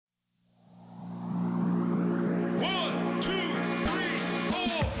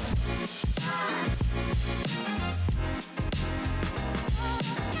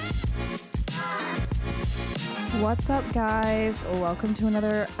What's up, guys? Welcome to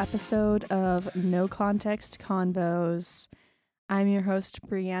another episode of No Context Convos. I'm your host,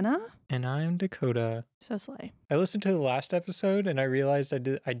 Brianna. And I'm Dakota. So slay. I listened to the last episode and I realized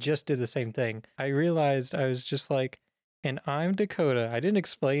I just did the same thing. I realized I was just like, and I'm Dakota. I didn't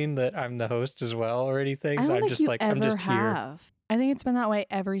explain that I'm the host as well or anything. I don't So I'm think just you like, ever I'm just here. have. I think it's been that way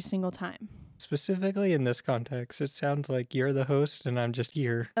every single time. Specifically in this context, it sounds like you're the host and I'm just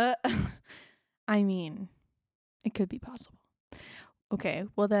here. I mean, it could be possible. Okay,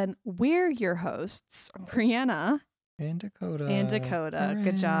 well then we're your hosts, Brianna And Dakota. Hooray.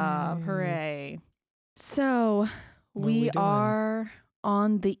 Good job. Hooray. So we are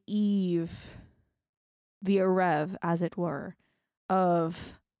on the eve, the Arev, as it were,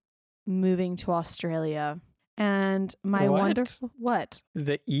 of moving to Australia. And my wonderful... What?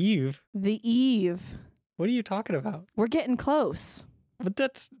 The eve? The eve. What are you talking about? We're getting close. But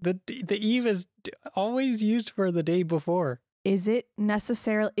that's... The eve is always used for the day before. Is it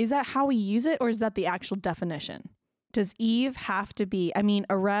necessarily... Is that how we use it, or is that the actual definition? Does eve have to be... I mean,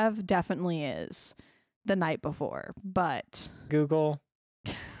 Arev definitely is the night before, but... Google,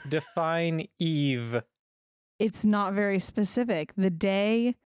 define eve. It's not very specific. The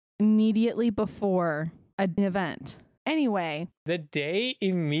day immediately before an event. Anyway. The day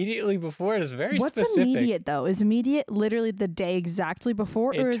immediately before is very What's specific. What's immediate, though? Is immediate literally the day exactly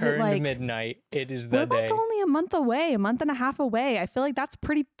before? Or is it like... midnight. It is the we're day. like only a month away, a month and a half away. I feel like that's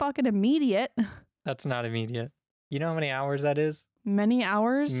pretty fucking immediate. That's not immediate. You know how many hours that is? Many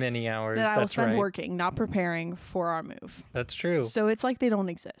hours? Many hours. That I will That's spend right. working, not preparing for our move. That's true. So it's like they don't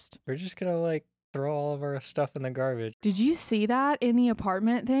exist. We're just going to like throw all of our stuff in the garbage. Did you see that in the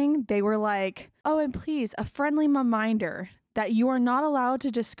apartment thing? They were like, oh, and please, a friendly reminder that you are not allowed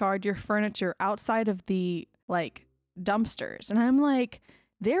to discard your furniture outside of the like dumpsters. And I'm like,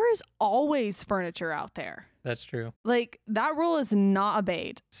 there is always furniture out there. That's true. Like that rule is not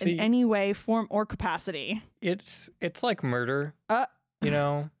obeyed in any way, form, or capacity. It's like murder. You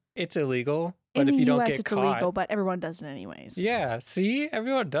know, it's illegal. But if you don't US, get it's caught, illegal, but everyone does it anyways. Yeah, see?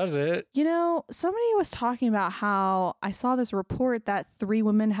 Everyone does it. You know, somebody was talking about how I saw this report that 3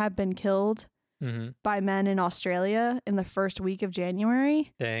 women had been killed by men in Australia in the first week of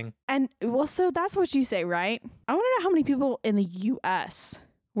January. Dang. And well, so that's what you say, right? I want to know how many people in the US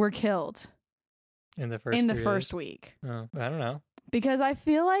were killed in the first week. Oh, I don't know. Because I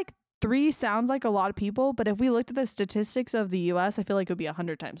feel like 3 sounds like a lot of people, but if we looked at the statistics of the US, I feel like it would be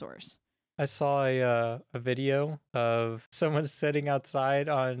 100 times worse. I saw a video of someone sitting outside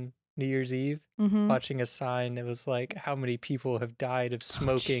on New Year's Eve watching a sign. It was like, how many people have died of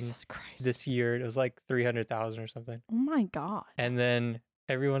smoking this year? It was like 300,000 or something. Oh my God. And then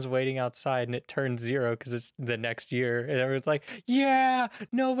everyone's waiting outside and it turns 0 because it's the next year. And everyone's like, yeah,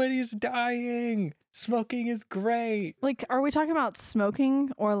 nobody's dying. Smoking is great. Like, are we talking about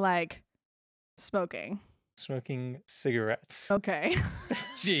smoking or like smoking? Smoking cigarettes. Okay.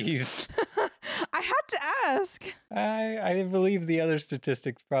 Jeez. I had to ask. I believe the other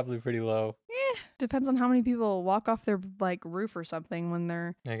statistic's probably pretty low. Depends on how many people walk off their like roof or something when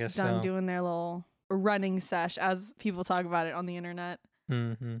they're done doing their little running sesh, as people talk about it on the internet.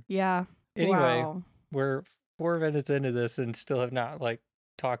 Yeah. Anyway, wow. We're 4 minutes into this and still have not like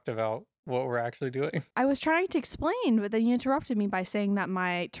talked about what we're actually doing. I was trying to explain, but then you interrupted me by saying that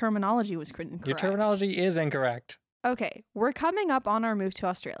my terminology was incorrect. Your terminology is incorrect. Okay, we're coming up on our move to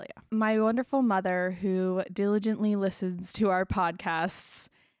Australia. My wonderful mother, who diligently listens to our podcasts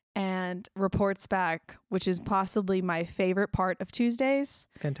and reports back, which is possibly my favorite part of Tuesdays.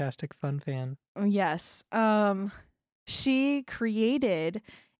 Fantastic fun fan. Yes. She created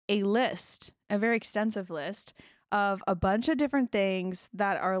a list, a very extensive list of a bunch of different things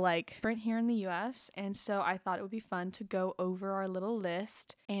that are like different here in the US. And so I thought it would be fun to go over our little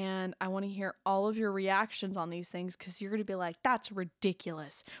list. And I want to hear all of your reactions on these things because you're going to be like, that's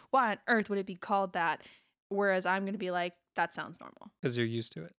ridiculous. Why on earth would it be called that? Whereas I'm going to be like, that sounds normal. Because you're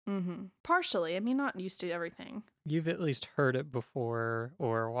used to it. Partially. I mean, not used to everything. You've at least heard it before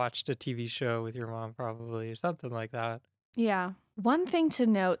or watched a TV show with your mom probably, something like that. Yeah. One thing to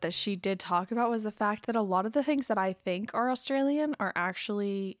note that she did talk about was the fact that a lot of the things that I think are Australian are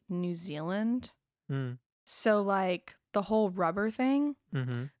actually New Zealand. So like the whole rubber thing,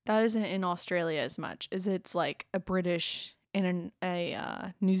 that isn't in Australia as much as it's like a British and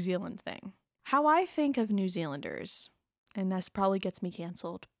a New Zealand thing. How I think of New Zealanders, and this probably gets me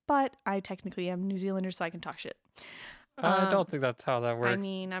canceled, but I technically am New Zealander, so I can talk shit. I don't think that's how that works. I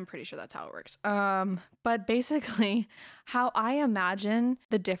mean, I'm pretty sure that's how it works. But basically, how I imagine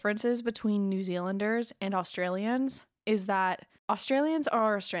the differences between New Zealanders and Australians is that Australians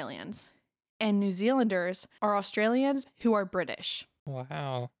are Australians. and New Zealanders are Australians who are British.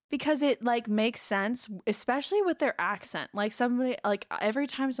 Wow. Because it like makes sense, especially with their accent. Like every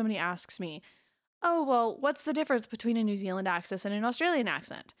time somebody asks me, oh, well, what's the difference between a New Zealand accent and an Australian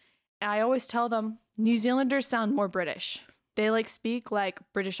accent? I always tell them New Zealanders sound more British. They like speak like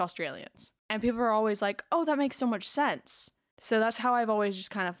British Australians. And people are always like, oh, that makes so much sense. So that's how I've always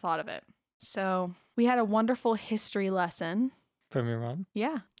just kind of thought of it. So we had a wonderful history lesson. From your mom?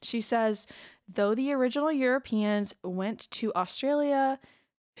 Yeah. She says, though the original Europeans who went to Australia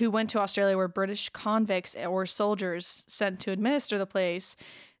were British convicts or soldiers sent to administer the place,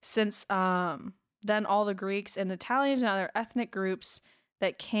 since then all the Greeks and Italians and other ethnic groups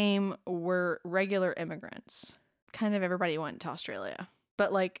that came were regular immigrants. Kind of everybody went to Australia.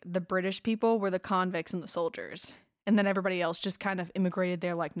 But like the British people were the convicts and the soldiers. And then everybody else just kind of immigrated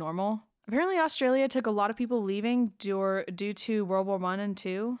there like normal. Apparently Australia took a lot of people leaving due to World War I and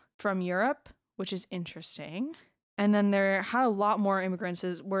II from Europe, which is interesting. And then there had a lot more immigrants.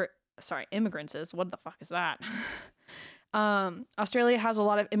 What the fuck is that? Australia has a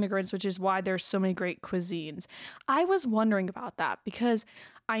lot of immigrants, which is why there's so many great cuisines. I was wondering about that because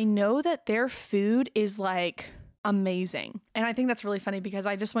I know that their food is like amazing. And I think that's really funny because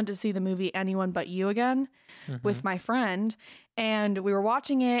I just went to see the movie Anyone But You again with my friend, and we were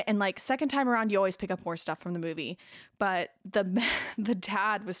watching it, and like second time around you always pick up more stuff from the movie. But the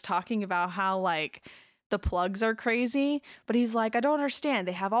dad was talking about how like the plugs are crazy, but he's like, I don't understand.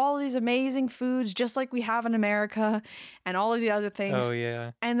 They have all these amazing foods just like we have in America and all of the other things. Oh,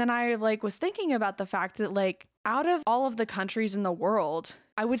 yeah. And then I like was thinking about the fact that like out of all of the countries in the world,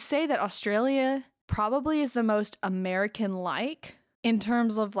 I would say that Australia probably is the most American-like in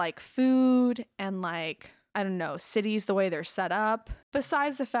terms of like food and like, I don't know, cities, the way they're set up,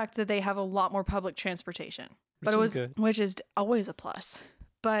 besides the fact that they have a lot more public transportation. Which is always a plus.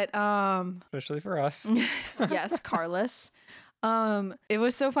 But especially for us. Yes, Carlos. It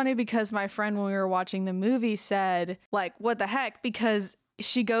was so funny because my friend, when we were watching the movie, said like, what the heck? Because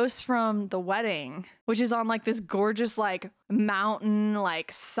she goes from the wedding, which is on like this gorgeous like mountain,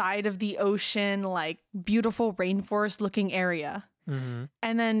 like side of the ocean, like beautiful rainforest looking area. Mm-hmm.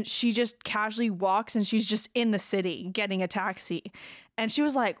 And then she just casually walks and she's just in the city getting a taxi. And she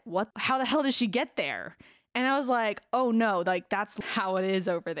was like, what? How the hell did she get there? And I was like, oh no, like that's how it is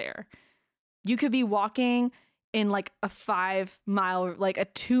over there. You could be walking in like a 5 mile, like a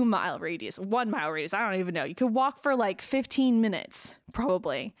 2 mile radius, 1 mile radius. I don't even know. You could walk for like 15 minutes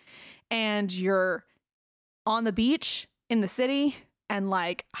probably. And you're on the beach in the city and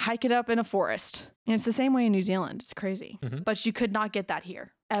like hike it up in a forest. And it's the same way in New Zealand. It's crazy. Mm-hmm. But you could not get that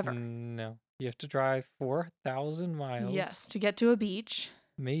here ever. No, you have to drive 4,000 miles. Yes, to get to a beach.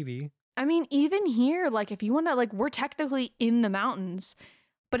 Maybe. I mean, even here, like if you want to, like we're technically in the mountains,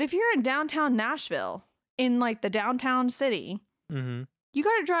 but if you're in downtown Nashville, in like the downtown city, you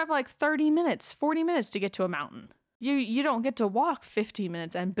got to drive like 30 minutes, 40 minutes to get to a mountain. You don't get to walk 15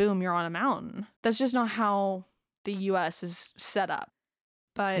 minutes and boom, you're on a mountain. That's just not how the US is set up.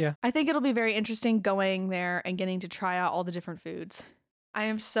 But yeah. I think it'll be very interesting going there and getting to try out all the different foods. I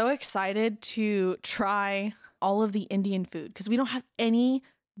am so excited to try all of the Indian food because we don't have any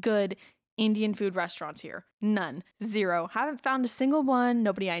good Indian food restaurants here. None. Zero. Haven't found a single one.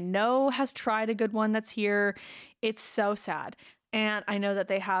 Nobody I know has tried a good one that's here. It's so sad. And I know that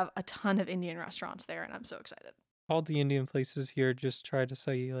they have a ton of Indian restaurants there, and I'm so excited. All the Indian places here just try to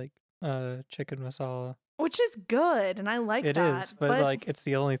sell you like chicken masala. Which is good, and I like that. It is, but like it's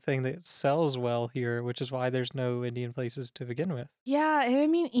the only thing that sells well here, which is why there's no Indian places to begin with. Yeah, and I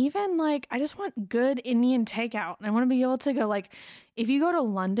mean, even like, I just want good Indian takeout, and I want to be able to go, like, if you go to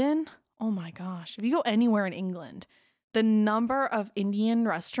London, oh my gosh, if you go anywhere in England, the number of Indian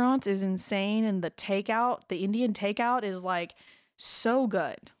restaurants is insane, and the Indian takeout is like so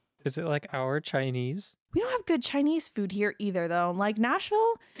good. Is it like our Chinese? We don't have good Chinese food here either, though. Like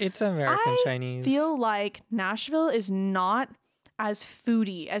Nashville, it's American Chinese. I feel like Nashville is not as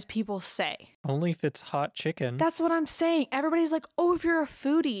foodie as people say. Only if it's hot chicken. That's what I'm saying. Everybody's like, oh, if you're a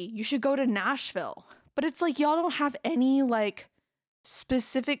foodie, you should go to Nashville. But it's like, y'all don't have any like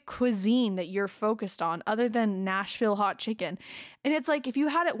specific cuisine that you're focused on other than Nashville hot chicken. And it's like, if you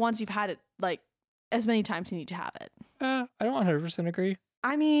had it once, you've had it like as many times you need to have it. I don't 100% agree.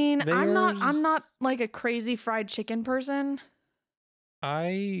 I mean, I'm not like a crazy fried chicken person.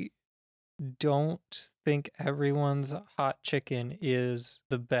 I don't think everyone's hot chicken is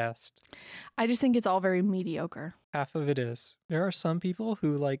the best. I just think it's all very mediocre. Half of it is. There are some people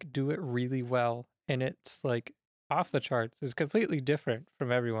who like do it really well, and it's like off the charts. It's completely different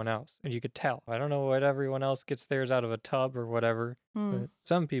from everyone else, and you could tell. I don't know what everyone else gets theirs out of a tub or whatever, but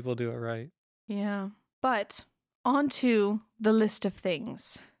some people do it right. Yeah. But on to the list of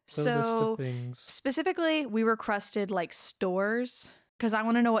things. List of things. Specifically, we requested like stores because I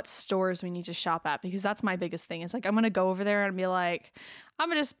want to know what stores we need to shop at because that's my biggest thing. It's like I'm going to go over there and be like, I'm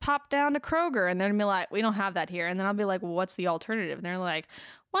going to just pop down to Kroger and they're going to be like, we don't have that here. And then I'll be like, well, what's the alternative? And they're like,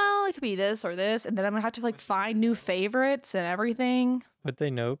 well, it could be this or this. And then I'm going to have to like find new favorites and everything. Would they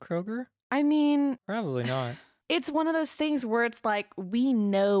know Kroger? I mean, probably not. It's one of those things where it's like we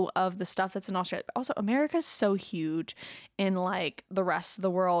know of the stuff that's in Australia. Also, America's so huge in like the rest of the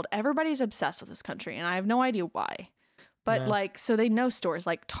world. Everybody's obsessed with this country and I have no idea why. But like, so they know stores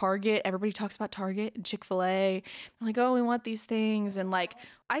like Target. Everybody talks about Target and Chick-fil-A. They're like, oh, we want these things. And like,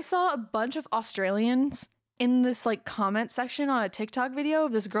 I saw a bunch of Australians in this like comment section on a TikTok video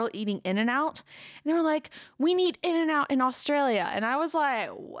of this girl eating In-N-Out. And they were like, we need In-N-Out in Australia. And I was like,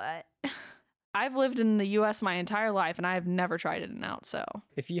 what? I've lived in the U.S. my entire life, and I've never tried In-N-Out, so.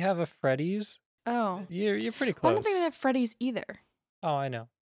 If you have a Freddy's, you're pretty close. I don't think they have Freddy's either. Oh, I know.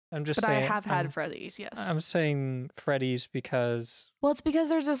 I'm just saying. But I have had Freddy's, yes. I'm saying Freddy's because... Well, it's because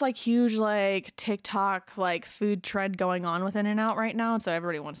there's this, like, huge, like, TikTok, like, food trend going on with In-N-Out right now, and so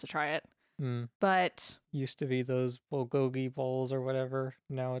everybody wants to try it. But... Used to be those bulgogi bowls or whatever.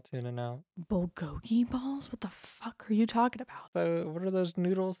 Now it's In-N-Out. Bulgogi balls? What the fuck are you talking about? So, what are those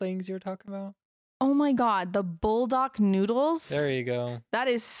noodle things you're talking about? Oh my god, the bulldog noodles? There you go. That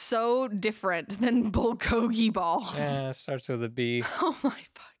is so different than bulgogi balls. Yeah, it starts with a B. Oh my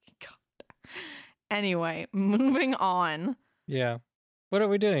fucking god. Anyway, moving on. Yeah. What are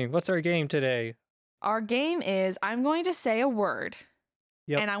we doing? What's our game today? Our game is I'm going to say a word.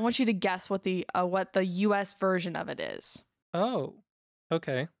 Yep. And I want you to guess what the US version of it is. Oh.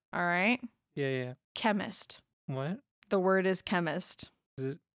 Okay. All right? Yeah. Chemist. What? The word is chemist. Is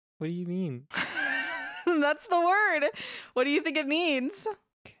it? What do you mean? That's the word. What do you think it means?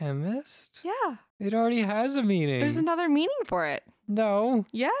 Chemist? Yeah. It already has a meaning. There's another meaning for it. No.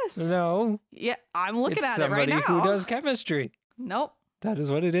 Yes. No. Yeah, I'm looking at it right now. It's somebody who does chemistry. Nope. That is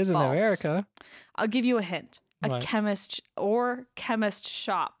what it is False. in America. I'll give you a hint. What? A chemist or chemist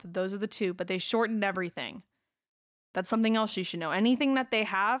shop. Those are the two, but they shortened everything. That's something else you should know. Anything that they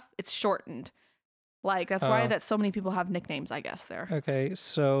have, it's shortened. Like, that's why that so many people have nicknames, I guess, there. Okay,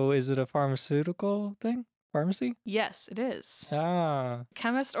 so is it a pharmaceutical thing? Pharmacy? Yes, it is. Ah.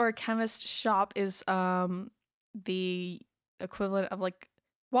 Chemist or chemist shop is the equivalent of, like,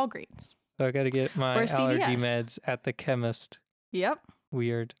 Walgreens. So I got to get my allergy meds at the chemist. Yep.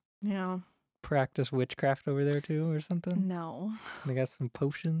 Weird. Yeah. Practice witchcraft over there, too, or something? No. They got some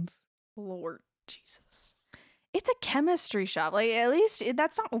potions? Lord Jesus. It's a chemistry shop. Like, at least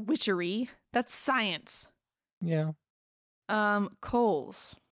that's not witchery. That's science. Yeah.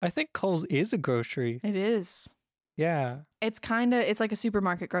 Kohl's. I think Kohl's is a grocery. It is. Yeah. It's like a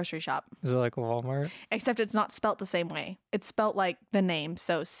supermarket grocery shop. Is it like a Walmart? Except it's not spelt the same way. It's spelt like the name.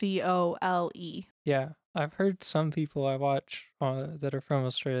 So Cole. Yeah. I've heard some people I watch that are from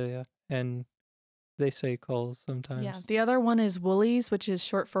Australia and they say Kohl's sometimes. Yeah. The other one is Woolies, which is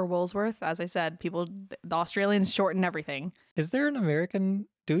short for Woolsworth. As I said, the Australians shorten everything. Is there an American?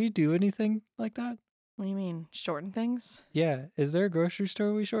 Do we do anything like that? What do you mean? Shorten things? Yeah. Is there a grocery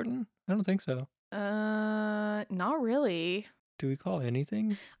store we shorten? I don't think so. Not really. Do we call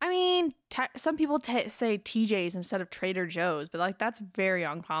anything? I mean, some people say TJ's instead of Trader Joe's, but like that's very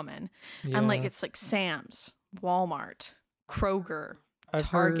uncommon. Yeah. And like it's like Sam's, Walmart, Kroger,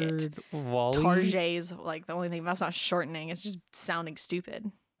 Target, Target's like the only thing that's not shortening. It's just sounding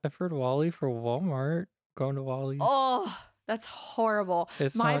stupid. I've heard Wally for Walmart. Going to Wally. Oh, that's horrible.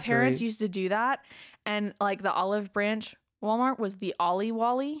 My parents used to do that, and like the Olive Branch Walmart was the Ollie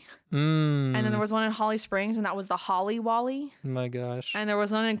Wally. And then there was one in Holly Springs, and that was the Holly Wally. My gosh. And there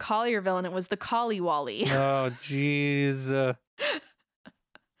was one in Collierville, and it was the Collie Wally. Oh, jeez.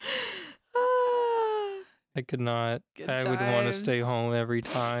 I could not. I would want to stay home every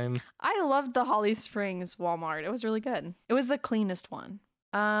time. I loved the Holly Springs Walmart. It was really good. It was the cleanest one.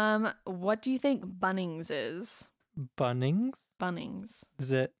 What do you think Bunnings is? Bunnings? Bunnings.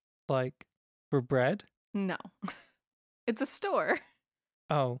 Is it like for bread? No. It's a store.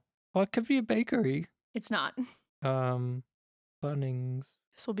 Oh. Well, it could be a bakery. It's not. Bunnings.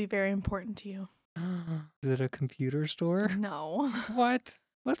 This will be very important to you. Is it a computer store? No. What?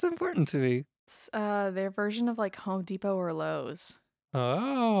 What's important to me? It's their version of like Home Depot or Lowe's.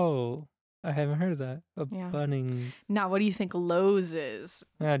 Oh. I haven't heard of that. Bunnings. Now, what do you think Lowe's is?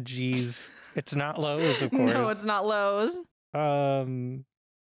 Ah, jeez. It's not Lowe's, of course. No, it's not Lowe's. Going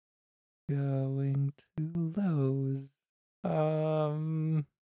to Lowe's. I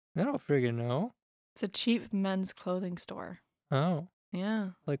don't friggin' know. It's a cheap men's clothing store. Oh. Yeah.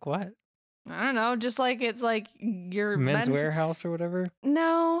 Like what? I don't know, just like it's like your men's warehouse or whatever.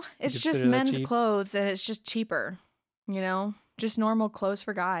 No, it's just men's clothes, and it's just cheaper. Just normal clothes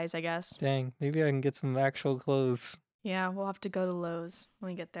for guys, I guess. Dang, maybe I can get some actual clothes. Yeah, we'll have to go to Lowe's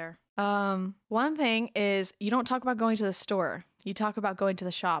when we get there. One thing is you don't talk about going to the store. You talk about going to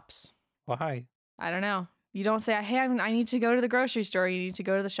the shops. Why? I don't know. You don't say, hey, I need to go to the grocery store. You need to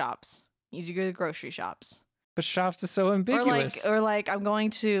go to the shops. You need to go to the grocery shops. But shops is so ambiguous. Or like I'm going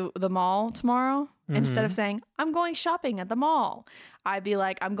to the mall tomorrow. Mm-hmm. Instead of saying, I'm going shopping at the mall, I'd be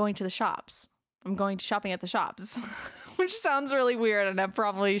like, I'm going to the shops. I'm going shopping at the shops. Which sounds really weird, and I'm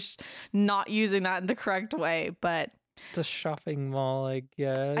probably not using that in the correct way, but... It's a shopping mall, I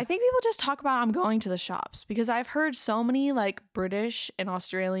guess. I think people just talk about I'm going to the shops, because I've heard so many like British and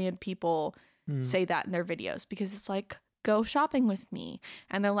Australian people say that in their videos, because it's like, go shopping with me.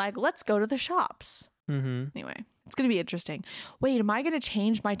 And they're like, let's go to the shops. Mm-hmm. Anyway, it's going to be interesting. Wait, am I going to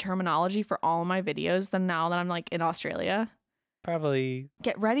change my terminology for all of my videos then now that I'm like in Australia? Probably.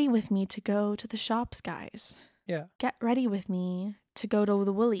 Get ready with me to go to the shops, guys. Yeah. Get ready with me to go to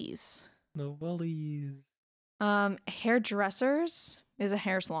the Woolies. The Woolies. Hairdressers is a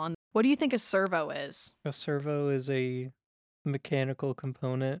hair salon. What do you think a servo is? A servo is a mechanical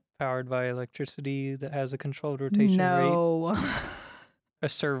component powered by electricity that has a controlled rotation rate. A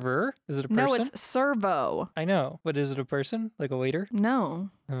server? Is it a person? No, it's servo. I know. But is it a person? Like a waiter?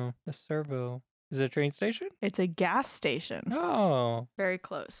 No. Oh, a servo. Is it a train station? It's a gas station. Oh. Very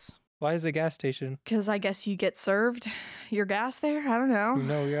close. Why is it a gas station? Because I guess you get served your gas there. I don't know.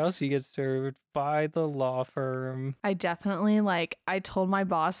 No, where else you get served? By the law firm. I definitely, I told my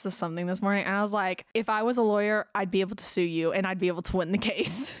boss something this morning, and I was like, if I was a lawyer, I'd be able to sue you, and I'd be able to win the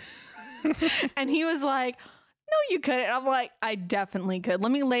case. And he was like, no, you couldn't. I'm like, I definitely could.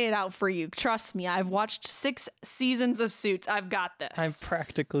 Let me lay it out for you. Trust me. I've watched 6 seasons of Suits. I've got this. I'm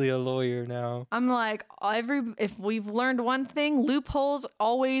practically a lawyer now. I'm like, if we've learned one thing, loopholes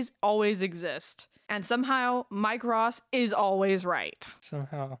always exist. And somehow Mike Ross is always right.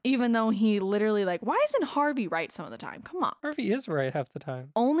 Somehow. Even though he literally why isn't Harvey right some of the time? Come on. Harvey is right half the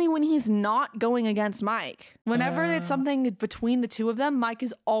time. Only when he's not going against Mike. Whenever it's something between the two of them, Mike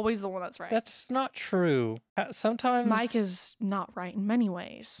is always the one that's right. That's not true. Sometimes Mike is not right in many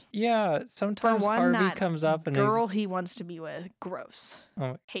ways. Yeah, sometimes Harvey comes up and girl he wants to be with, gross.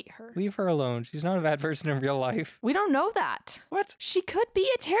 Oh, hate her. Leave her alone. She's not a bad person in real life. We don't know that. What? She could be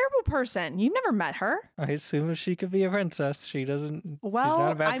a terrible person. You've never met her. I assume she could be a princess. She doesn't. Well, she's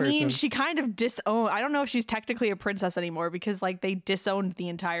not a bad person. She kind of disowned. I don't know if she's technically a princess anymore because they disowned the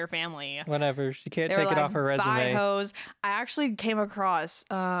entire family. Whatever. She can't take it off her resume. Bye, hoes. I actually came across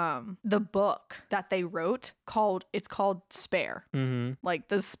the book that they wrote called Spare. Mm-hmm. Like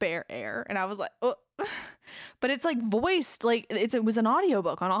the Spare Heir, and I was like, oh. But it's voiced it was an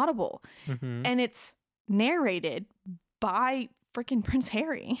audiobook on Audible, and it's narrated by freaking Prince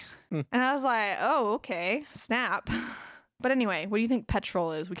Harry. And I was like, oh, okay, snap. But anyway, what do you think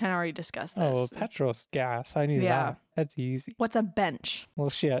petrol is? We kind of already discussed this. Oh, petrol's gas. I knew that. That's easy. What's a bench? Well,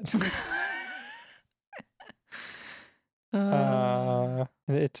 shit.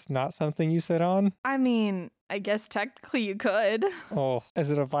 It's not something you sit on? I mean, I guess technically you could. Oh, is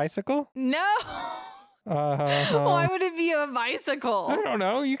it a bicycle? No. Why would it be a bicycle? I don't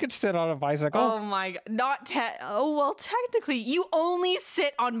know. You could sit on a bicycle. Oh my god. Technically, you only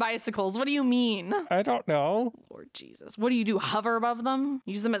sit on bicycles. What do you mean? I don't know. Lord Jesus. What do? Hover above them?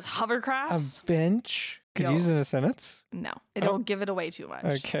 Use them as hovercrafts? A bench? Could you use it in a sentence? No. It'll give it away too much.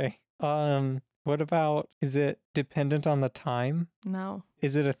 Okay. What about, is it dependent on the time? No.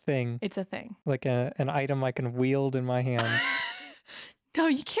 Is it a thing? It's a thing. Like an item I can wield in my hands? No,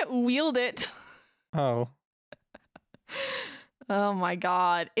 you can't wield it. Oh. Oh my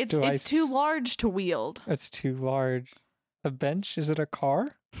god. It's too large to wield. It's too large. A bench? Is it a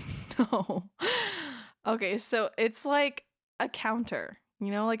car? No. Okay, so it's like a counter.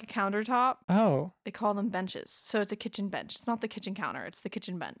 Like a countertop? Oh. They call them benches. So it's a kitchen bench. It's not the kitchen counter. It's the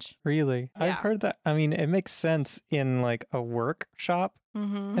kitchen bench. Really? Yeah. I've heard that. I mean, it makes sense in a workshop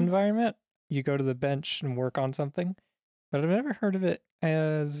environment. You go to the bench and work on something. But I've never heard of it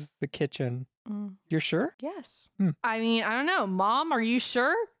as the kitchen. You're sure? Yes. I mean, I don't know. Mom, are you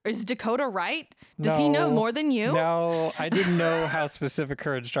sure? Is Dakota right? Does he know more than you? No, I didn't know how specific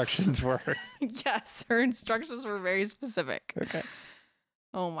her instructions were. Yes, her instructions were very specific. Okay.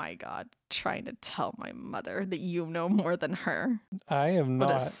 Oh my god. Trying to tell my mother that you know more than her. I am not.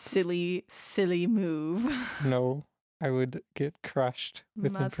 What a silly, silly move. No, I would get crushed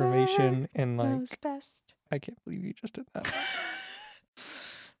with information and knows best. I can't believe you just did that.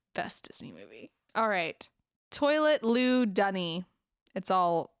 Best Disney movie. All right. Toilet Lou Dunny. It's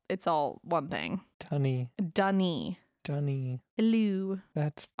all it's all one thing. Dunny. Hello.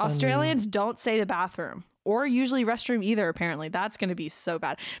 That's funny. Australians don't say the bathroom or usually restroom either, apparently. That's going to be so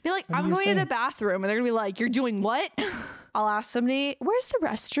bad. Be like, I'm going to the bathroom. And they're going to be like, you're doing what? I'll ask somebody, where's the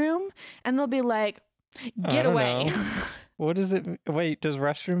restroom? And they'll be like, get away. What is it? Wait, does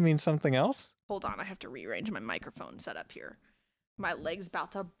restroom mean something else? Hold on. I have to rearrange my microphone setup here. My leg's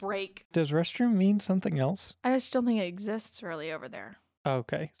about to break. Does restroom mean something else? I just don't think it exists really over there.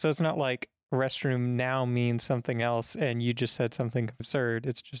 Okay. So it's not like restroom now means something else and you just said something absurd.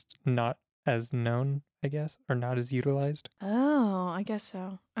 It's just not as known, I guess, or not as utilized. Oh, I guess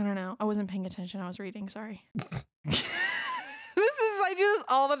so. I don't know. I wasn't paying attention. I was reading. Sorry. I do this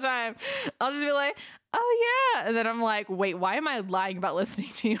all the time. I'll just be like, oh yeah. And then I'm like, wait, why am I lying about listening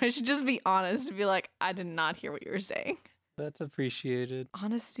to you? I should just be honest and be like, I did not hear what you were saying. That's appreciated.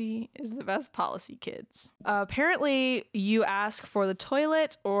 Honesty is the best policy, kids. Apparently, you ask for the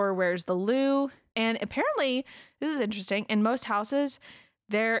toilet or where's the loo. And apparently, this is interesting. In most houses,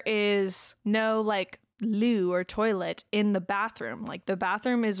 there is no like loo or toilet in the bathroom. Like the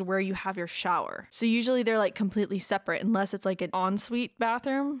bathroom is where you have your shower. So usually they're like completely separate unless it's like an ensuite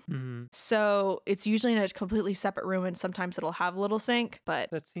bathroom. Mm-hmm. So it's usually in a completely separate room and sometimes it'll have a little sink, but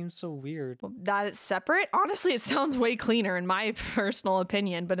that seems so weird. That it's separate. Honestly, it sounds way cleaner in my personal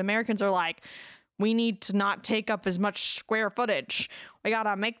opinion, but Americans are like, we need to not take up as much square footage. We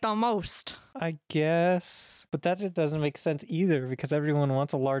gotta make the most. I guess, but that doesn't make sense either because everyone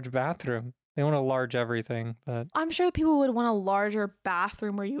wants a large bathroom. They want to large everything, but I'm sure people would want a larger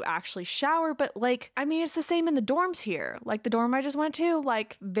bathroom where you actually shower, but like, I mean, it's the same in the dorms here. Like the dorm I just went to,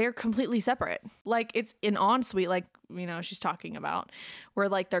 like they're completely separate. Like it's an ensuite, like, you know, she's talking about where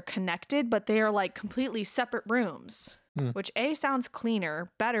like they're connected, but they are like completely separate rooms. Which A, sounds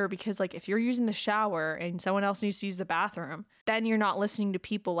cleaner, better, because like if you're using the shower and someone else needs to use the bathroom, then you're not listening to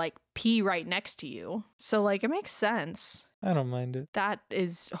people like pee right next to you. So like it makes sense. I don't mind it. That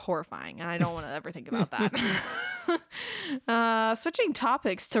is horrifying, and I don't want to ever think about that. Switching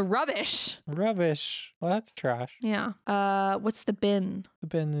topics to rubbish. Rubbish. Well, that's trash. Yeah. What's the bin? The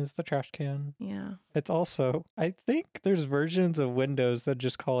bin is the trash can. Yeah. It's also, I think there's versions of Windows that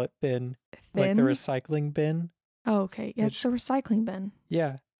just call it bin. Thin? Like the recycling bin. Oh, okay. Yeah, it's the recycling bin.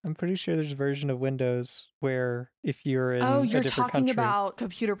 Yeah. I'm pretty sure there's a version of Windows where if you're in you're a different talking country, about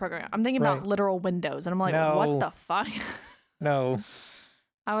computer program. I'm thinking about literal Windows, and I'm like, No. what the fuck? No.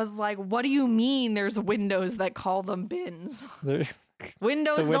 I was like, what do you mean there's Windows that call them bins? Windows the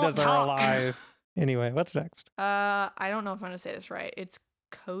don't Windows talk. are alive. Anyway, what's next? I don't know if I'm going to say this right. It's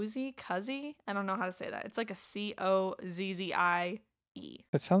cozy? I don't know how to say that. It's like a Cozzie.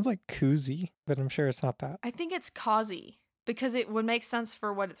 It sounds like koozie, but I'm sure it's not that. I think it's cozy because it would make sense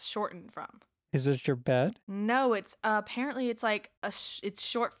for what it's shortened from. Is it your bed? No, it's apparently it's like it's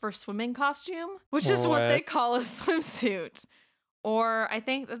short for swimming costume, which is what they call a swimsuit. Or I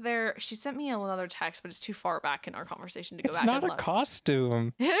think that she sent me another text, but it's too far back in our conversation to go back. It's not a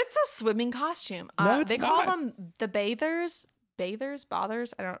costume. It's a swimming costume. No, it's they not. call them the bathers.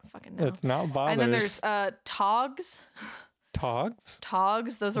 Bothers? I don't fucking know. It's not bothers. And then there's togs. Togs?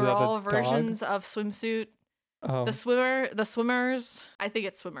 Togs. Those are all versions of swimsuit. Oh. The swimmers. I think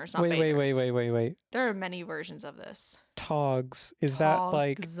it's swimmers, not bathers. Wait. There are many versions of this. Togs. Is that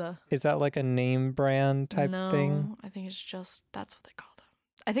like a name brand type thing? No, I think it's just that's what they call them.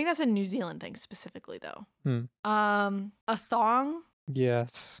 I think that's a New Zealand thing specifically though. A thong?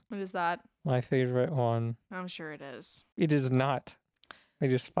 Yes. What is that? My favorite one. I'm sure it is. It is not. I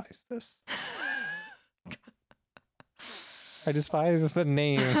despise this. I despise the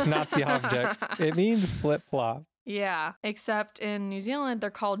name, not the object. It means flip-flop. Yeah, except in New Zealand, they're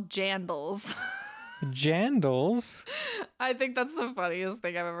called jandles. Jandles? I think that's the funniest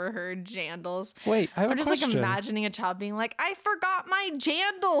thing I've ever heard, jandles. Wait, I have a question. I'm just like imagining a child being like, I forgot my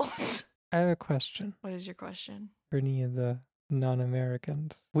jandles. I have a question. What is your question? For any of the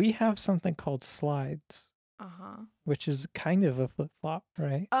non-Americans. We have something called slides. Which is kind of a flip-flop,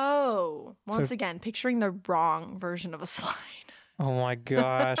 right? Oh, once again, picturing the wrong version of a slide. Oh my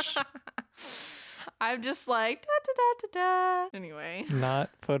gosh. I'm just like, da-da-da-da-da. Anyway. Not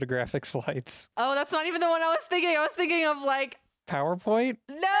photographic slides. Oh, that's not even the one I was thinking. I was thinking of like... PowerPoint?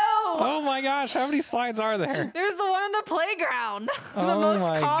 No! Oh my gosh, how many slides are there? There's the one on the playground. The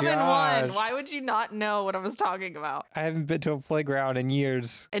most common one. Why would you not know what I was talking about? I haven't been to a playground in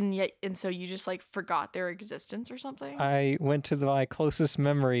years. And so you just like forgot their existence or something? I went to my closest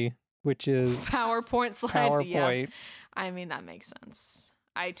memory, which is PowerPoint slides. PowerPoint. Yes. I mean, that makes sense.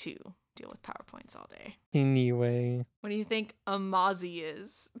 I too deal with PowerPoints all day. Anyway. What do you think a mozzie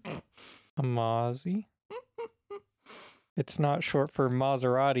is? A mozzie? It's not short for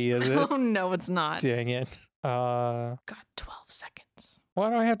Maserati, is it? Oh, no, it's not. Dang it. God, 12 seconds.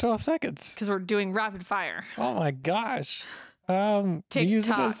 Why do I have 12 seconds? Because we're doing rapid fire. Oh my gosh. Tick Use it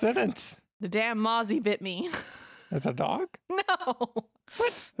in a tock. sentence. The damn Mozzie bit me. That's a dog? No.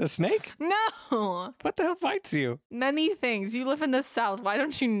 What? A snake? No. What the hell bites you? Many things. You live in the South. Why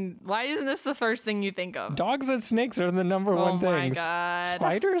isn't this the first thing you think of? Dogs and snakes are the number one things. Oh my God.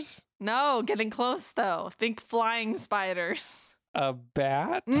 Spiders? No, getting close though. Think flying spiders. A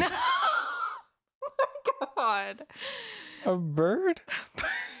bat? No. Oh my God. A bird?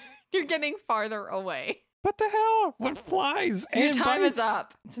 You're getting farther away. What the hell? What flies and Your time bites? is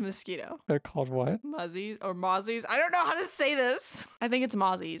up. It's a mosquito. They're called what? Muzzies or mozzies. I don't know how to say this. I think it's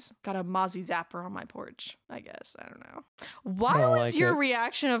mozzies. Got a mozzie zapper on my porch, I guess. I don't know. Why was your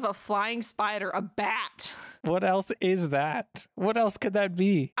reaction of a flying spider a bat? What else is that? What else could that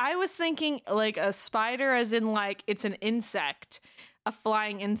be? I was thinking like a spider as in like it's an insect. A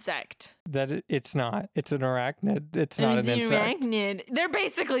flying insect. It's not. It's an arachnid. It's not an insect. Arachnid. They're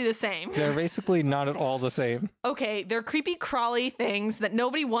basically the same. They're basically not at all the same. Okay, they're creepy crawly things that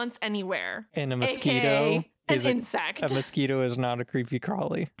nobody wants anywhere. And a mosquito is an insect. A mosquito is not a creepy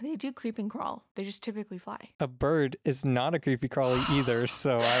crawly. They do creep and crawl. They just typically fly. A bird is not a creepy crawly either,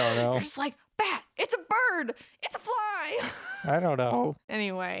 so I don't know. You're just like, bat, it's a bird, it's a fly. I don't know.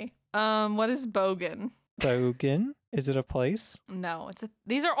 Anyway, what is bogan? Bogan? Is it a place? No,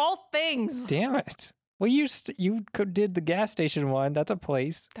 these are all things. Damn it. Well, you did the gas station one. That's a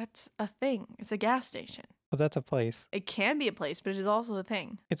place. That's a thing. It's a gas station. Well, that's a place. It can be a place, but it is also a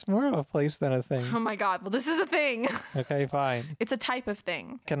thing. It's more of a place than a thing. Oh my God. Well, this is a thing. Okay, fine. It's a type of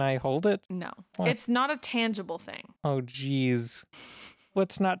thing. Can I hold it? No. What? It's not a tangible thing. Oh, geez.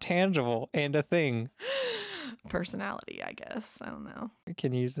 What's not tangible and a thing? Personality, I guess. I don't know.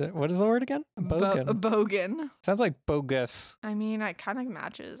 Can you use it? What is the word again? Bogan. Bogan. Sounds like bogus. I mean, it kind of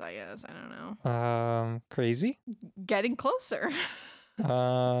matches, I guess. I don't know. Crazy? Getting closer.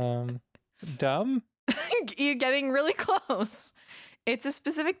 Dumb? You're getting really close. It's a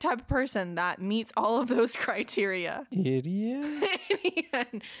specific type of person that meets all of those criteria. Idiot?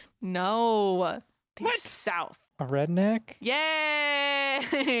 Idiot. No. Think What? South. A redneck?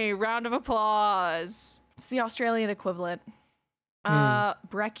 Yay! Round of applause. It's the Australian equivalent.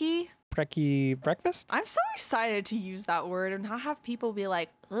 Brekkie? Brekkie breakfast? I'm so excited to use that word and not have people be like,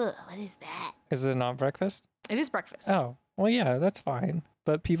 ugh, what is that? Is it not breakfast? It is breakfast. Oh, well, yeah, that's fine.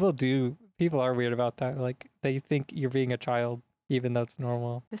 But people are weird about that. Like, they think you're being a child, even though it's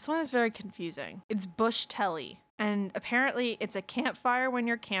normal. This one is very confusing. It's bush telly. And apparently it's a campfire when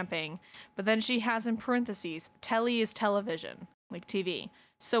you're camping. But then she has in parentheses, telly is television, like TV.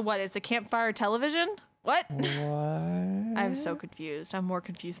 So what? It's a campfire television? What? What? I'm so confused. I'm more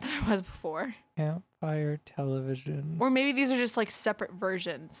confused than I was before. Campfire television. Or maybe these are just like separate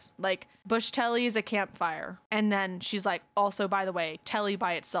versions. Like bush telly is a campfire. And then she's like, also, by the way, telly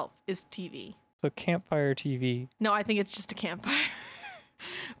by itself is TV. So campfire TV. No, I think it's just a campfire.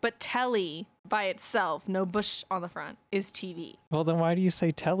 But telly by itself, no bush on the front, is TV. Well, then why do you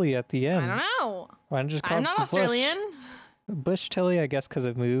say telly at the end? I don't know. Why don't you just call I'm it not the Australian. Bush telly, I guess, because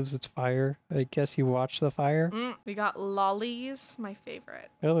it moves. It's fire. I guess you watch the fire. We got lollies, my favorite.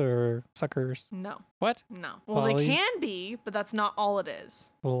 Other suckers. No. What? No. Well, Lollies? they can be, but that's not all it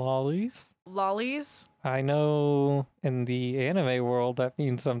is. Lollies? Lollies? I know in the anime world that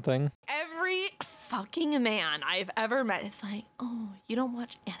means something. Every fucking man I've ever met is like, oh, you don't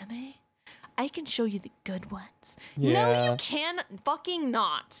watch anime? I can show you the good ones. Yeah. No, you can fucking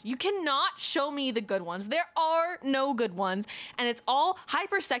not. You cannot show me the good ones. There are no good ones. And it's all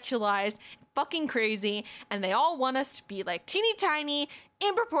hypersexualized, fucking crazy. And they all want us to be like teeny tiny,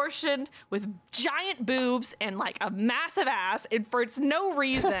 in proportion, with giant boobs and like a massive ass and for it's no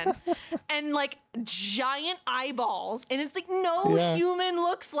reason. And like giant eyeballs. And it's like no human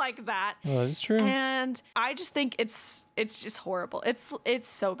looks like that. Well, that's true. And I just think it's just horrible. It's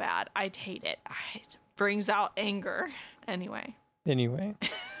so bad. I hate it. It brings out anger. Anyway.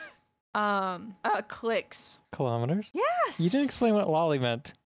 Clicks. Kilometers? Yes. You didn't explain what lolly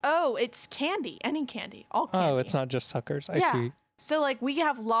meant. Oh, it's candy. Any candy. All candy. Oh, it's not just suckers. I see. So like we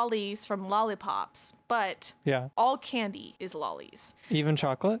have lollies from lollipops, but all candy is lollies. Even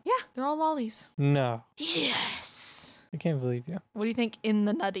chocolate? Yeah, they're all lollies. No. Yes. I can't believe you. What do you think in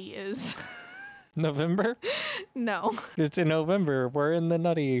the nutty is? November? No. It's in November. We're in the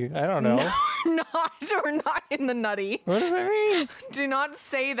nutty. I don't know. No, we're not. We're not in the nutty. What does that mean? Do not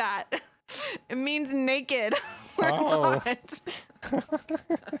say that. It means naked. We're not.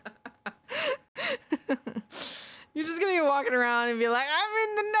 You're just gonna be walking around and be like, I'm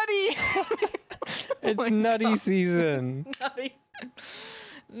in the nutty. It's nutty season. Nutty.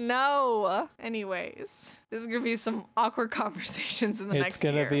 No. Anyways, this is going to be some awkward conversations in the next year. It's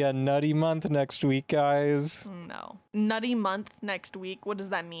going to be a nutty month next week, guys. No. Nutty month next week. What does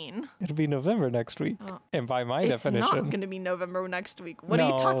that mean? It'll be November next week. Oh. And by my definition. It's not going to be November next week. What are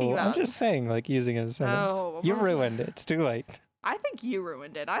you talking about? I'm just saying, like, using it as a sentence. Oh, you ruined it. It's too late. I think you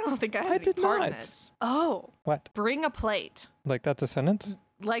ruined it. I don't think I had any part in this. Oh. What? Bring a plate. Like that's a sentence?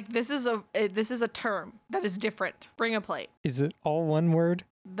 Like this is a term that is different. Bring a plate. Is it all one word?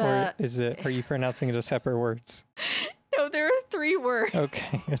 Or are you pronouncing it as separate words? No, there are 3 words.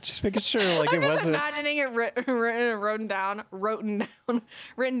 Okay, just making sure like I'm it just wasn't imagining it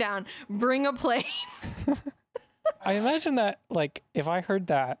written down. Bring a plate. I imagine that, like, if I heard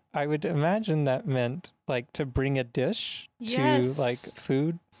that, I would imagine that meant, like, to bring a dish to, like,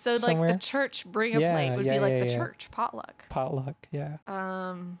 food So, somewhere. like, the church bring a plate would be like the church potluck. Potluck, yeah.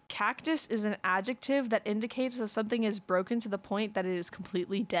 Cactus is an adjective that indicates that something is broken to the point that it is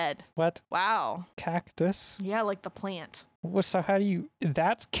completely dead. What? Wow. Cactus? Yeah, like the plant. So how do you...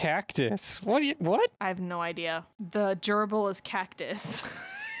 That's cactus. What? I have no idea. The gerbil is cactus.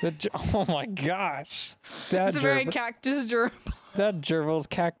 Oh my gosh. It's a very cactus gerbil. That gerbil's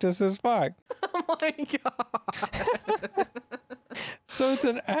cactus as fuck. Oh my god. So it's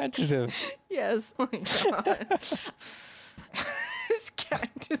an adjective. Yes. Oh my god. It's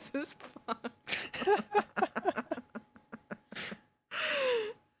cactus as fuck.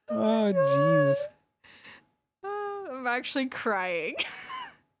 Oh jeez. I'm actually crying.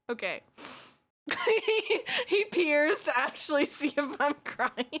 Okay. He peers to actually see if I'm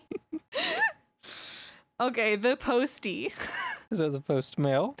crying. Okay, the postie. Is that the post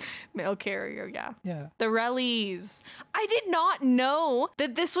mail? Mail carrier, yeah. Yeah. The rallies. I did not know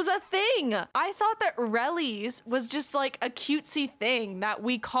that this was a thing. I thought that rallies was just like a cutesy thing that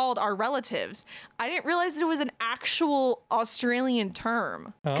we called our relatives. I didn't realize that it was an actual Australian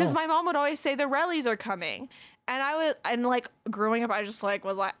term. Because my mom would always say the rallies are coming. And like growing up, I just like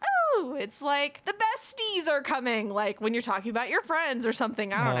was like, oh, it's like the besties are coming. Like when you're talking about your friends or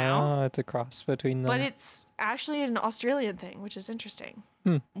something. I don't know. Oh, it's a cross between them. But it's actually an Australian thing, which is interesting.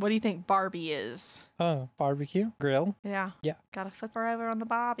 What do you think Barbie is? Oh, barbecue? Grill? Yeah. Yeah. Gotta flip her over on the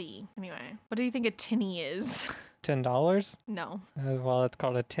Bobby. Anyway, what do you think a tinny is? $10? No. Well, it's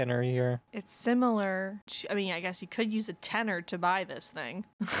called a tenner here. It's similar to, I mean, I guess you could use a tenner to buy this thing.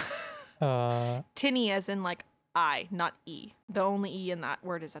 Tinny as in like I, not E. The only E in that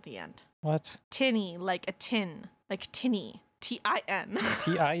word is at the end. What? Tinny, like a tin. Like tinny. T-I-N.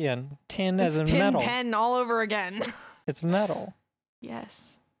 T-I-N. Tin as in metal. Pen all over again. It's metal.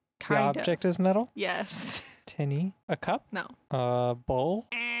 Yes. The object is metal? Yes. Tinny. A cup? No. A bowl?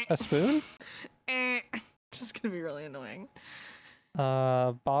 A spoon? Just gonna be really annoying.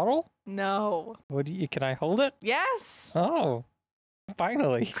 Bottle? No. Can I hold it? Yes. Oh.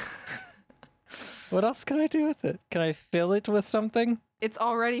 Finally. What else can I do with it? Can I fill it with something? It's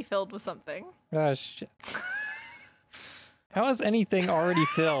already filled with something. Oh, shit. How is anything already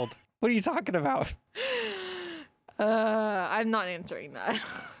filled? What are you talking about? I'm not answering that.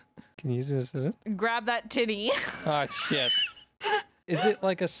 Can you just grab that tinny? Oh, shit. Is it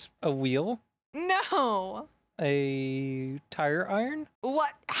like a wheel? No. A tire iron?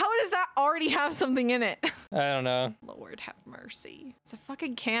 What? How does that already have something in it? I don't know. Lord have mercy. It's a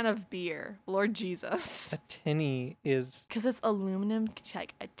fucking can of beer. Lord Jesus. A tinny is... Because it's aluminum. It's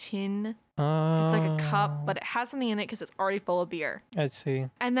like a tin. It's like a cup, but it has something in it because it's already full of beer. I see.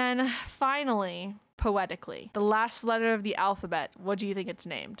 And then finally, poetically, the last letter of the alphabet. What do you think it's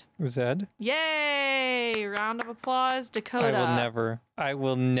named? Z? Yay! Round of applause, Dakota. I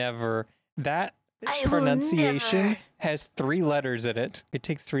will never. That... pronunciation has 3 letters in it. It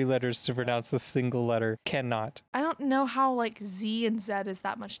takes 3 letters to pronounce a single letter. Cannot. I don't know how like Z and Z is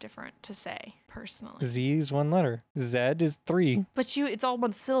that much different to say, personally. Z is 1 letter. Z is 3. But it's all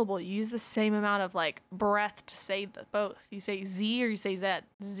one syllable. You use the same amount of like breath to say both. You say Z or you say Z.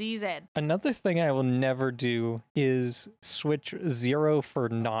 Z, Z. Another thing I will never do is switch 0 for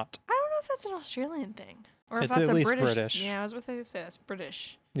not. I don't know if that's an Australian thing. Or if it's that's at a least British. Yeah, I was about to say that's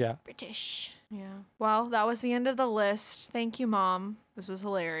British. Yeah. British. Yeah. Well, that was the end of the list. Thank you, Mom. This was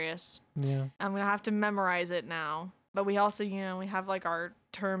hilarious. Yeah. I'm going to have to memorize it now. But we also, we have like our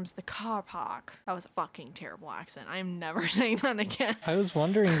terms, the car park. That was a fucking terrible accent. I'm never saying that again. I was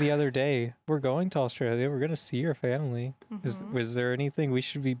wondering the other day, we're going to Australia. We're going to see your family. Mm-hmm. Was there anything we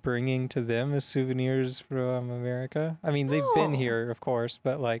should be bringing to them as souvenirs from America? I mean, they've been here, of course,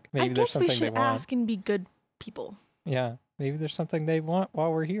 but like maybe there's something they want. I guess we should ask and be good people. Yeah. Maybe there's something they want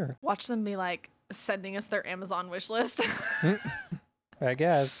while we're here. Watch them be like sending us their Amazon wish list. I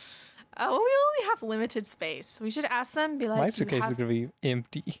guess. We only have limited space. We should ask them, be like, my suitcase is going to be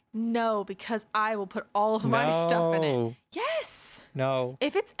empty. No, because I will put all of my stuff in it. Yes. No.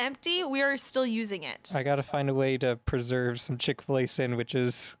 If it's empty, we are still using it. I got to find a way to preserve some Chick-fil-A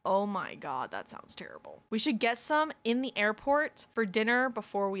sandwiches. Oh my God, that sounds terrible. We should get some in the airport for dinner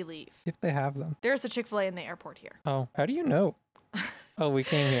before we leave. If they have them. There's a Chick-fil-A in the airport here. Oh, how do you know? Oh, we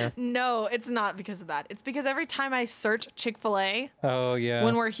came here. No, it's not because of that. It's because every time I search Chick-fil-A, oh yeah,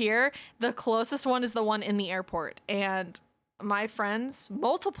 when we're here, the closest one is the one in the airport. And my friends,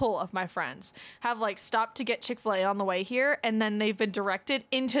 multiple of my friends, have like stopped to get Chick-fil-A on the way here, and then they've been directed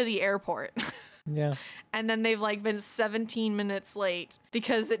into the airport. Yeah. And then they've like been 17 minutes late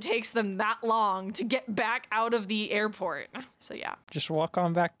because it takes them that long to get back out of the airport. So yeah. Just walk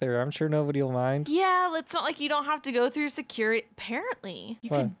on back there. I'm sure nobody will mind. Yeah, it's not like you don't have to go through security. Apparently,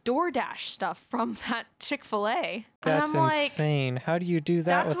 you can DoorDash stuff from that Chick-fil-A. That's insane. How do you do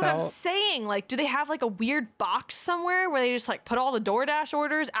that without... That's what I'm saying. Like, do they have like a weird box somewhere where they just like put all the DoorDash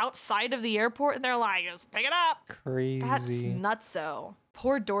orders outside of the airport and they're like, just pick it up? Crazy. That's nutso.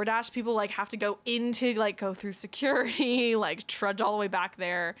 Poor DoorDash people like have to go into like go through security, like trudge all the way back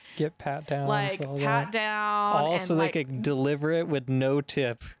there. Get pat down. Like pat down. Also, and, they could deliver it with no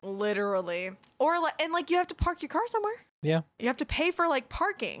tip. Literally. Or like, and like you have to park your car somewhere. Yeah. You have to pay for like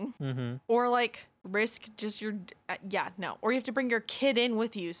parking. Mm-hmm. Or like risk just your, Or you have to bring your kid in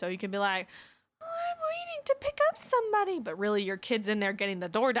with you so you can be like, I'm waiting to pick up somebody. But really, your kid's in there getting the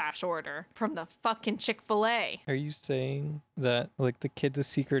DoorDash order from the fucking Chick-fil-A. Are you saying that, like, the kid's a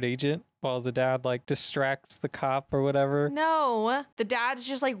secret agent while the dad, like, distracts the cop or whatever? No. The dad's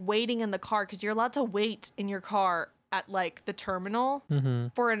just, like, waiting in the car because you're allowed to wait in your car at like the terminal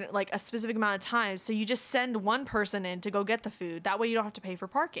for like a specific amount of time. So you just send one person in to go get the food. That way you don't have to pay for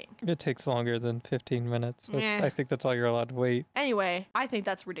parking. It takes longer than 15 minutes. I think that's all you're allowed to wait. Anyway, I think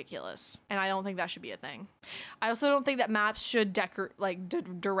that's ridiculous. And I don't think that should be a thing. I also don't think that maps should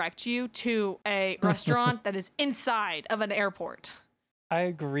direct you to a restaurant that is inside of an airport. I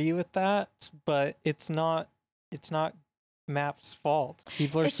agree with that, but it's not Maps' fault.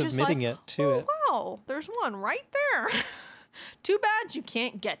 People are submitting it to it. Wow, there's one right there. Too bad you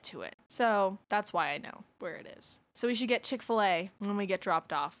can't get to it. So that's why I know where it is. So we should get Chick-fil-A when we get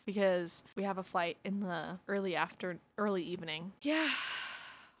dropped off because we have a flight in the early evening. Yeah.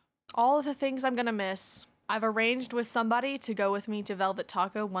 All of the things I'm going to miss. I've arranged with somebody to go with me to Velvet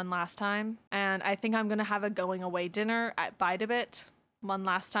Taco one last time. And I think I'm going to have a going away dinner at Bite-A-Bit one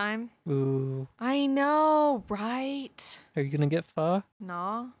last time. Ooh. I know, right? Are you going to get pho?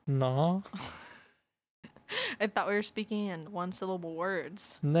 Nah. No. I thought we were speaking in one-syllable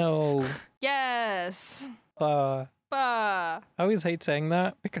words. No. Yes. Pho. Pho. I always hate saying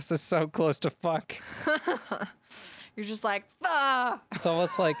that because it's so close to fuck. You're just like, pho. It's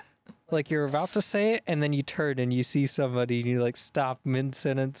almost like you're about to say it and then you turn and you see somebody and you like stop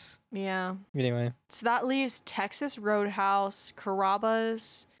mid-sentence. Yeah. Anyway. So that leaves Texas Roadhouse,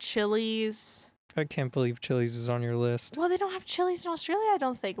 Carrabba's, Chili's. I can't believe Chili's is on your list. Well, they don't have Chili's in Australia, I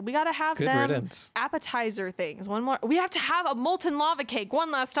don't think. We got to have Good them riddance. appetizer things. One more. We have to have a molten lava cake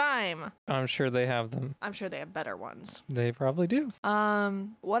one last time. I'm sure they have them. I'm sure they have better ones. They probably do.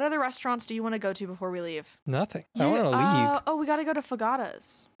 What other restaurants do you want to go to before we leave? Nothing. I want to leave. Oh, we got to go to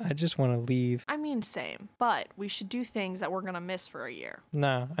Fagata's. I just want to leave. I mean, same. But we should do things that we're going to miss for a year.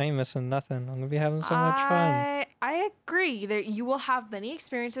 Nah, I ain't missing nothing. I'm going to be having so much fun. I agree that you will have many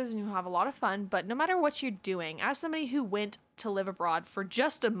experiences and you'll have a lot of fun, but no matter what you're doing, as somebody who went to live abroad for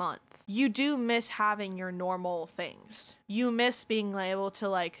just a month, you do miss having your normal things. You miss being able to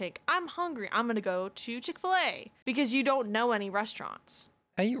like think, I'm hungry, I'm going to go to Chick-fil-A because you don't know any restaurants.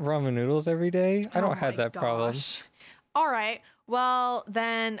 I eat ramen noodles every day. I don't have that problem. All right. Well,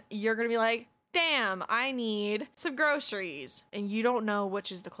 then you're going to be like, damn, I need some groceries. And you don't know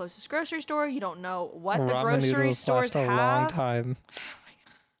which is the closest grocery store. You don't know what the grocery stores have. A long time.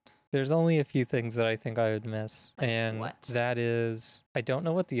 There's only a few things that I think I would miss. Like and what? That is, I don't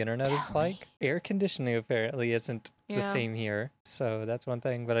know what the internet is like. Air conditioning apparently isn't the same here. So that's one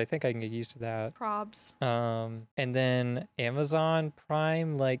thing, but I think I can get used to that. Probs. And then Amazon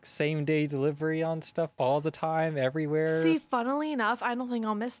Prime, like same day delivery on stuff all the time, everywhere. See, funnily enough, I don't think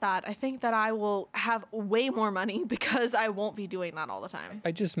I'll miss that. I think that I will have way more money because I won't be doing that all the time.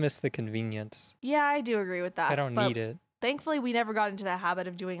 I just miss the convenience. Yeah, I do agree with that. I don't need it. Thankfully, we never got into the habit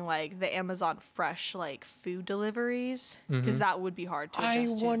of doing like the Amazon Fresh like food deliveries because that would be hard to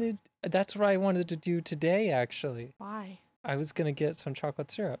adjust to. That's what I wanted to do today, actually. Why? I was going to get some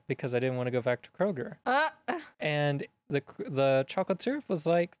chocolate syrup because I didn't want to go back to Kroger. And the chocolate syrup was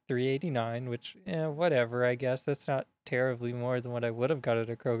like $3.89, which, whatever, I guess. That's not terribly more than what I would have got at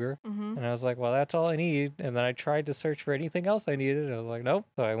a Kroger. Mm-hmm. And I was like, well, that's all I need. And then I tried to search for anything else I needed. I was like, nope.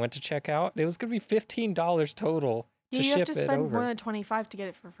 So I went to check out. It was going to be $15 total to ship it over. You have to spend more than $25 to get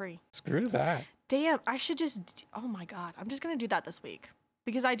it for free. Screw that. Damn, I should just, oh my God. I'm just going to do that this week.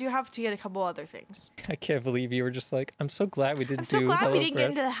 Because I do have to get a couple other things. I can't believe you were just like, I'm so glad we didn't do I'm so glad we didn't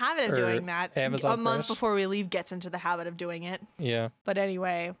get into the habit of doing that. Amazon a month Fresh. Before we leave gets into the habit of doing it. Yeah. But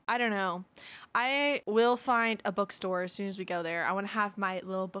anyway, I don't know. I will find a bookstore as soon as we go there. I want to have my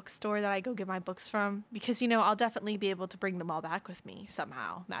little bookstore that I go get my books from. Because, you know, I'll definitely be able to bring them all back with me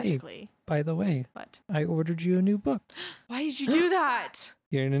somehow, magically. Hey, by the way, what? I ordered you a new book. Why did you do that?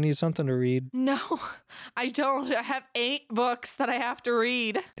 You're going to need something to read. No, I don't. I have 8 books that I have to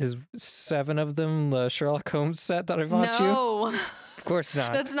read. Is 7 of them the Sherlock Holmes set that I bought you? No. Of course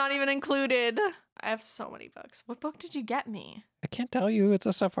not. That's not even included. I have so many books. What book did you get me? I can't tell you. It's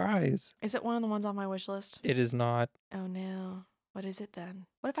a surprise. Is it one of the ones on my wish list? It is not. Oh, no. What is it then?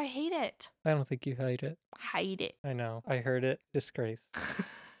 What if I hate it? I don't think you hate it. Hate it. I know. I heard it. Disgrace.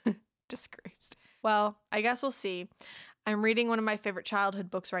 Disgraced. Well, I guess we'll see. I'm reading one of my favorite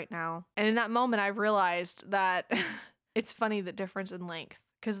childhood books right now. And in that moment, I realized that it's funny the difference in length.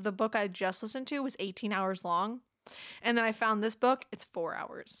 Because the book I just listened to was 18 hours long. And then I found this book, it's 4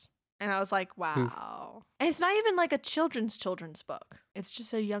 hours. And I was like, wow. Oof. And it's not even like a children's book. It's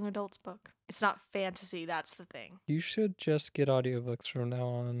just a young adult's book. It's not fantasy. That's the thing. You should just get audiobooks from now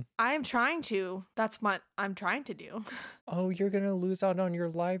on. I am trying to. That's what I'm trying to do. Oh, you're going to lose out on your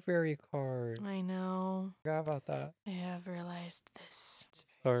library card. I know. Forgot about that. I have realized this. It's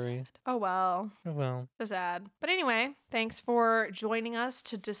Sorry. sad. Oh, well. Oh, well. So sad. But anyway, thanks for joining us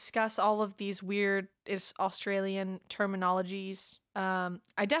to discuss all of these weird Australian terminologies. I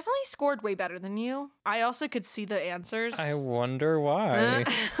definitely scored way better than you. I also could see the answers. I wonder why.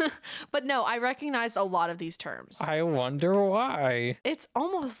 But no, I recognized a lot of these terms. I wonder why. It's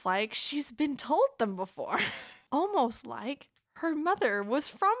almost like she's been told them before. Almost like her mother was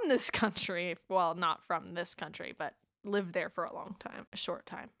from this country. Well, not from this country, but lived there for a long time, a short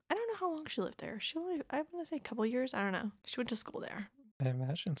time. I don't know how long she lived there. I want to say a couple years. I don't know. She went to school there. I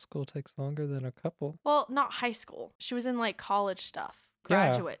imagine school takes longer than a couple. Well, not high school. She was in like college stuff,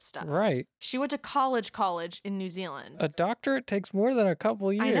 graduate stuff. Right. She went to college in New Zealand. A doctorate takes more than a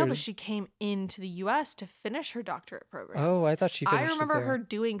couple years. I know, but she came into the U.S. to finish her doctorate program. Oh, I thought she finished I remember it there. her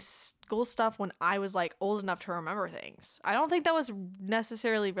doing school stuff when I was like old enough to remember things. I don't think that was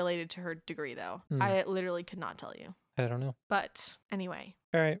necessarily related to her degree, though. I literally could not tell you. I don't know. But anyway.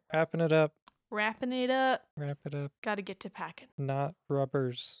 All right, wrapping it up. Wrapping it up. Wrap it up. Gotta get to packing. Not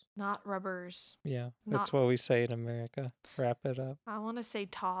rubbers. Not rubbers. Yeah, that's what we say in America. Wrap it up. I want to say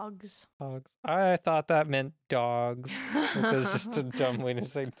togs. Dogs. I thought that meant dogs. It was just a dumb way to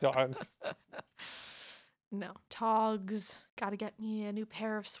say dogs. No. Togs. Gotta get me a new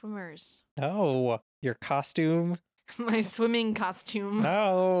pair of swimmers. No. Your costume? My swimming costume.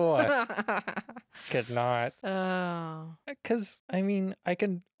 No. Could not. Oh. Because, I mean, I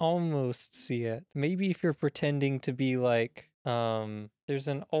can almost see it. Maybe if you're pretending to be like, there's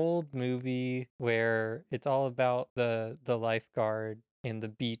an old movie where it's all about the lifeguard and the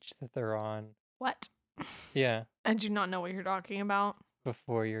beach that they're on. What? Yeah. I do not know what you're talking about.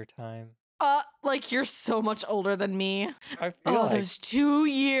 Before your time. Like you're so much older than me. I feel like those 2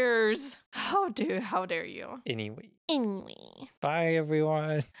 years. How dare you? Anyway. Bye,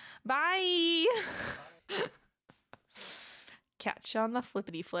 everyone. Bye. Catch you on the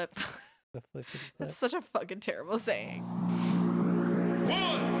flippity flip. The flippity flip. That's such a fucking terrible saying.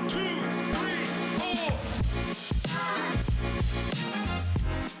 1, 2, 3, 4.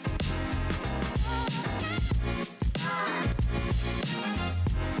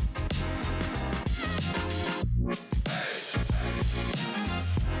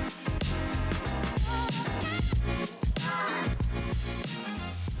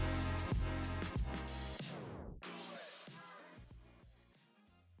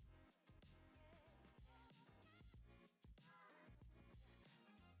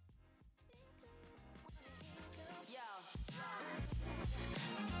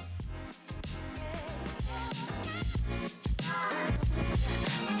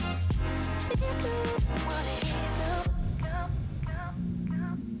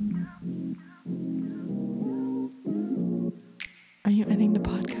 Are you ending the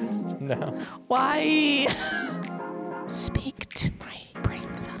podcast? No. Why? Speak to my brain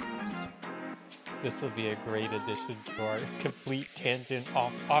cells. This will be a great addition to our complete tangent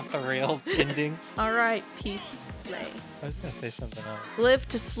off the rails ending. All right, peace, slay. I was going to say something else. Live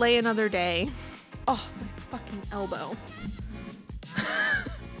to slay another day. Oh, my fucking elbow.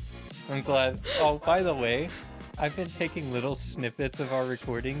 I'm glad. Oh, by the way, I've been taking little snippets of our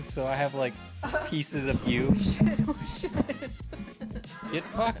recording, so I have like pieces of you. Oh shit. Get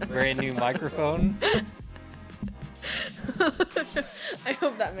fucked, brand new microphone. I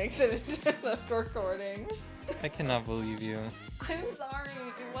hope that makes it into the recording. I cannot believe you. I'm sorry,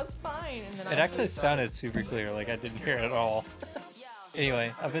 it was fine. And then It actually sounded super clear, like I didn't hear it at all.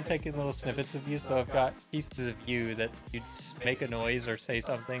 Anyway, I've been taking little snippets of you, so I've got pieces of you that you make a noise or say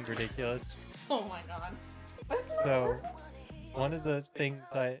something ridiculous. Oh my god. So, one of the things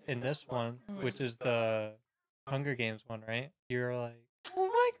in this one, which is the Hunger Games one, right? You're like, oh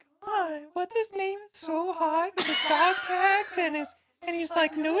my god, what's his name is so hot with his dog tags and he's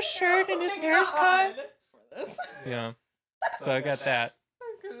like no shirt and his hair's cut. Yeah. So I got that.